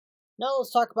Now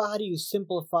let's talk about how do you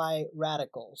simplify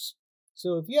radicals.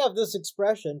 So if you have this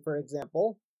expression, for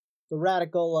example, the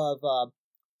radical of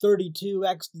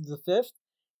 32x to the fifth,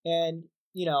 and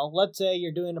let's say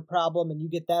you're doing a problem and you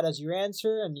get that as your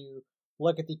answer, and you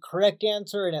look at the correct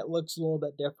answer and it looks a little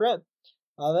bit different.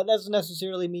 That doesn't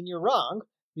necessarily mean you're wrong,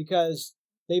 because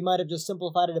they might have just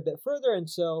simplified it a bit further. And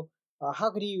so, how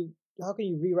can you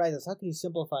rewrite this? How can you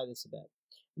simplify this a bit?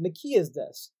 And the key is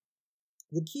this.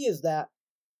 The key is that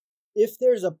if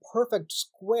there's a perfect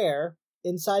square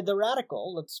inside the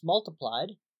radical that's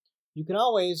multiplied, you can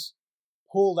always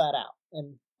pull that out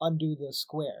and undo the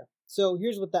square. So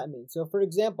here's what that means. So for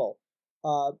example,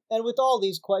 and with all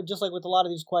these, just like with a lot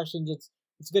of these questions,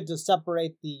 it's good to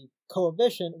separate the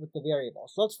coefficient with the variable.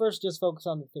 So let's first just focus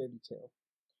on the 32.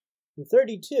 The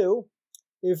 32,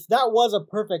 if that was a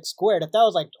perfect square, if that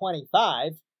was like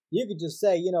 25, you could just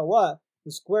say, you know what,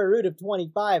 the square root of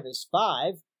 25 is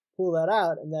 5. Pull that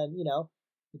out, and then,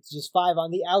 it's just 5 on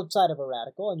the outside of a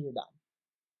radical, and you're done.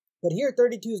 But here,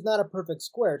 32 is not a perfect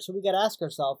square, so we got to ask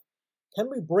ourselves, can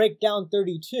we break down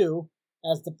 32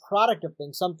 as the product of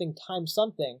things, something times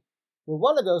something, where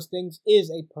one of those things is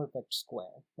a perfect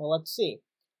square? Well, let's see.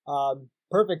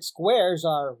 Perfect squares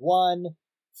are 1,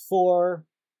 4,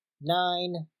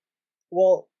 9.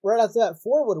 Well, right after that,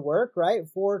 4 would work, right?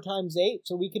 4 times 8,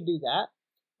 so we could do that.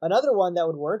 Another one that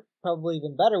would work, probably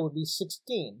even better, would be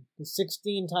 16. Because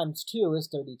 16 times 2 is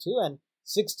 32, and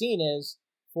 16 is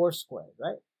 4 squared,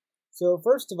 right? So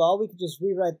first of all, we could just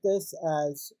rewrite this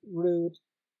as root,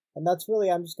 and that's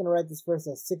really, I'm just going to write this first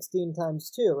as 16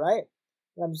 times 2, right?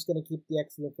 And I'm just going to keep the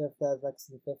x to the fifth as x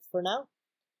to the fifth for now.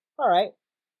 All right.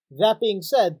 That being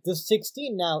said, the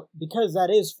 16 now, because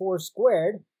that is 4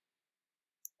 squared,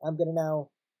 I'm going to now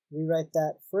rewrite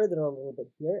that further a little bit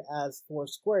here as 4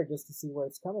 squared, just to see where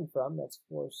it's coming from. That's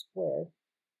 4 squared.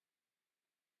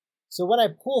 So when I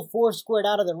pull 4 squared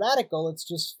out of the radical, it's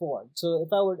just 4. So if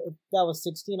that was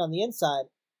 16 on the inside,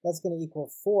 that's going to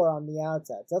equal 4 on the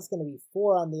outside. So that's going to be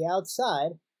 4 on the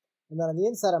outside, and then on the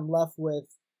inside, I'm left with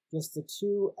just the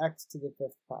 2x to the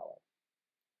fifth power.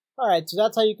 All right, so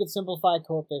that's how you could simplify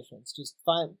coefficients. Just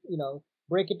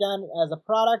break it down as a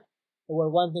product, where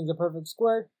one thing's a perfect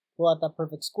squared. Pull out that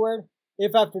perfect squared.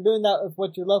 If after doing that, if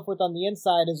what you're left with on the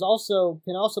inside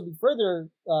can also be further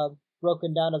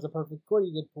broken down as a perfect square,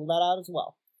 you could pull that out as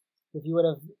well. If you would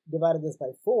have divided this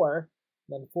by 4,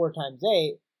 then 4 times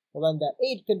 8, well then that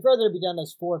 8 can further be done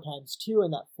as 4 times 2,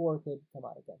 and that 4 could come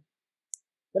out again.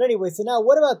 But anyway, so now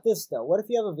what about this though? What if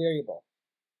you have a variable?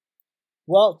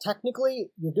 Well, technically,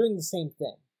 you're doing the same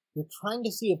thing. You're trying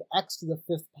to see if x to the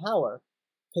fifth power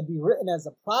could be written as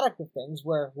a product of things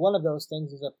where one of those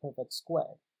things is a perfect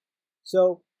square.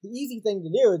 So the easy thing to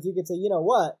do is you could say, you know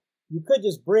what, you could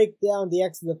just break down the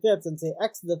x to the fifth and say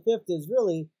x to the fifth is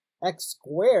really x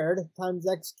squared times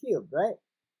x cubed, right?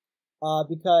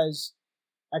 Because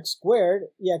x squared,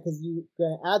 because you're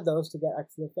going to add those to get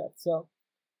x to the fifth. So,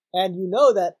 and you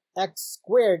know that x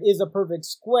squared is a perfect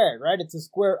square, right? It's a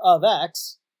square of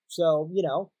x. So,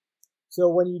 so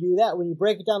when you do that, when you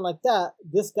break it down like that,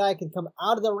 this guy can come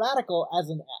out of the radical as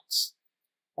an x.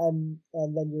 And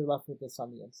then you're left with this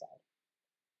on the inside.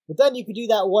 But then you could do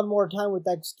that one more time with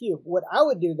x cubed. What I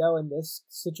would do, though, in this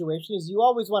situation is you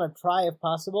always want to try, if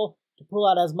possible, to pull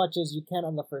out as much as you can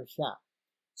on the first shot.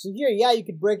 So here, you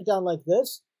could break it down like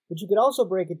this, but you could also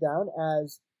break it down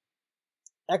as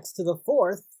x to the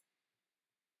fourth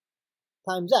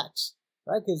times x,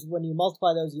 right? Because when you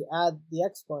multiply those, you add the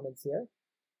exponents here.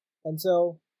 And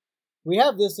so we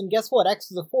have this, and guess what? X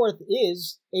to the fourth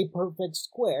is a perfect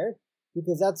square,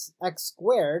 because that's x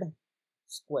squared,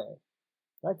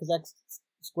 right? Because x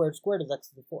squared is x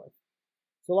to the fourth.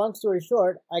 So long story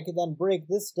short, I could then break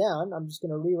this down. I'm just going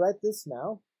to rewrite this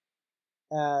now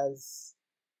as,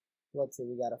 let's see,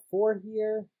 we got a 4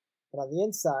 here, and on the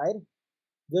inside,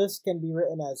 this can be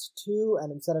written as 2,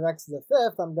 and instead of x to the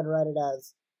fifth, I'm going to write it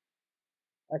as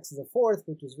x to the fourth,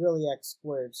 which is really x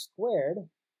squared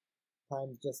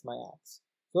times just my x.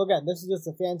 So again, this is just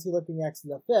a fancy looking x to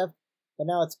the fifth, but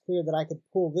now it's clear that I could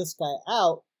pull this guy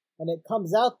out, and it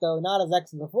comes out though not as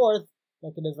x to the fourth,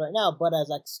 like it is right now, but as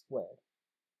x squared.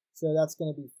 So that's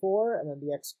going to be 4, and then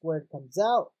the x squared comes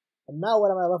out, and now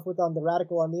what am I left with on the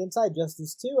radical on the inside? Just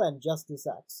this 2 and just this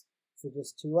x. So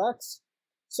just 2x.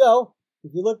 So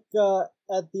if you look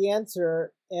at the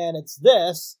answer, and it's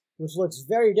this, which looks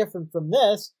very different from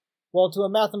this, well, to a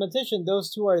mathematician,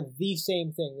 those two are the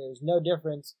same thing. There's no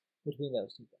difference between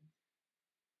those two things.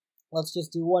 Let's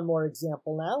just do one more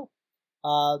example now.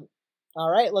 All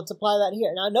right, let's apply that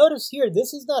here. Now notice here,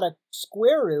 this is not a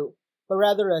square root, but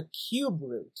rather a cube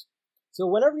root. So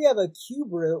whenever you have a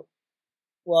cube root,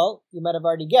 well, you might have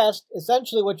already guessed,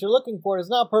 essentially what you're looking for is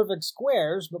not perfect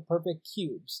squares, but perfect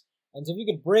cubes. And so if you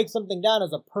could break something down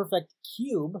as a perfect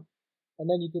cube, and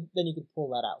then you could pull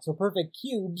that out. So perfect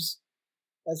cubes,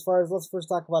 as far as, let's first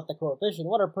talk about the coefficient.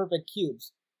 What are perfect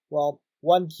cubes? Well,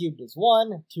 1 cubed is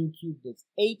 1, 2 cubed is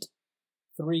 8,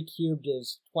 3 cubed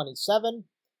is 27,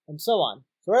 and so on.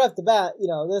 So right off the bat,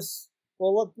 this,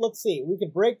 well, let's see. We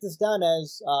could break this down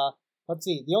as, let's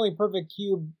see, the only perfect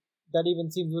cube that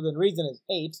even seems within reason is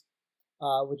 8,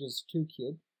 which is 2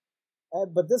 cubed.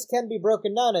 But this can be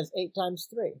broken down as 8 times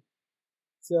 3.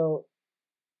 So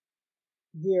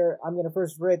here, I'm going to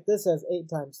first write this as 8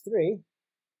 times 3.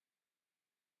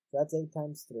 So that's 8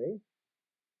 times 3.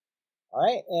 All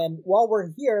right, and while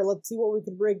we're here, let's see what we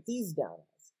can break these down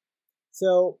as.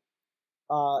 So,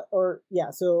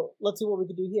 so let's see what we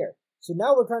can do here. So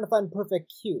now we're trying to find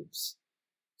perfect cubes.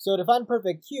 So to find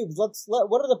perfect cubes,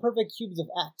 what are the perfect cubes of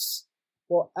x?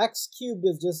 Well, x cubed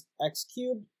is just x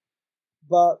cubed,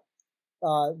 but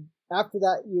after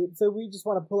that, so we just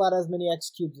want to pull out as many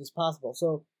x cubes as possible.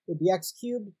 So it'd be x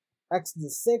cubed, x to the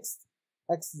 6th,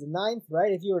 x to the 9th,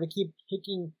 right? If you were to keep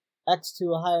picking x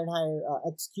to a higher and higher,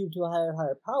 x cubed to a higher and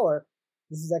higher power,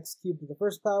 this is x cubed to the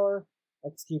 1st power,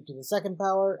 x cubed to the 2nd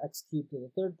power, x cubed to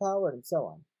the 3rd power, and so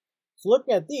on. So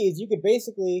looking at these, you could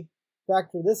basically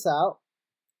factor this out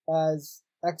as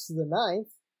x to the 9th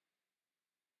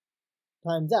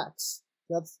times x.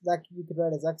 That you could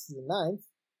write as x to the 9th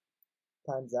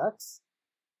times x.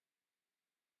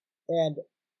 And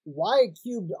y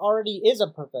cubed already is a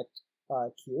perfect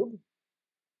cube,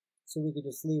 so we could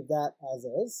just leave that as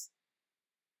is.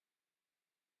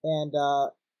 And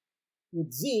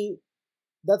with z,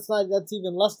 that's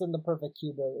even less than the perfect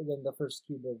cube than the first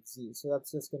cube of z. So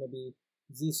that's just going to be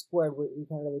z squared. We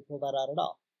can't really pull that out at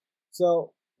all.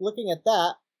 So looking at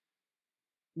that,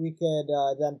 we could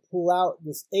then pull out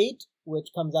this 8, which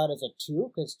comes out as a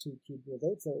 2, because 2 cubed is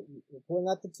 8. So we're pulling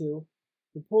out the 2.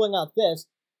 We're pulling out this.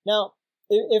 Now,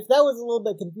 if that was a little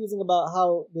bit confusing about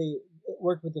how they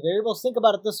worked with the variables, think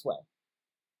about it this way.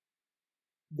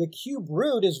 The cube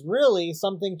root is really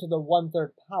something to the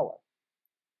 1/3 power.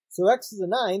 So x to the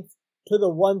 9th to the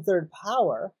 1/3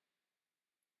 power,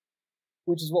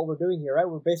 which is what we're doing here, right?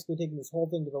 We're basically taking this whole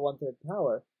thing to the 1/3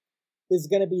 power, is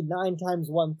going to be 9 times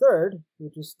 1/3,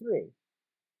 which is 3.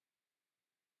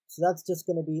 So that's just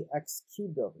going to be x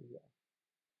cubed over here.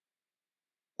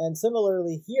 And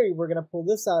similarly here, we're going to pull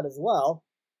this out as well.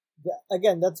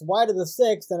 Again, that's y to the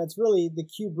 6th, and it's really the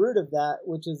cube root of that,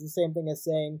 which is the same thing as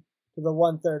saying to the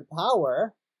 1/3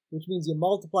 power, which means you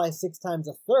multiply 6 times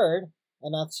 1/3,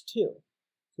 and that's 2.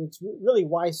 So it's really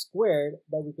y squared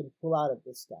that we can pull out of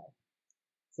this guy.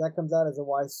 So that comes out as a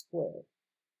y squared.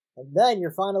 And then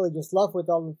you're finally just left with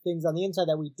all the things on the inside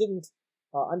that we didn't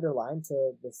underline.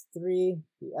 So this 3,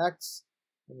 the x,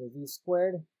 and the z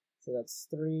squared. So that's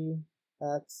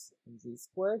 3x and z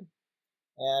squared.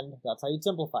 And that's how you'd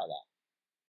simplify that.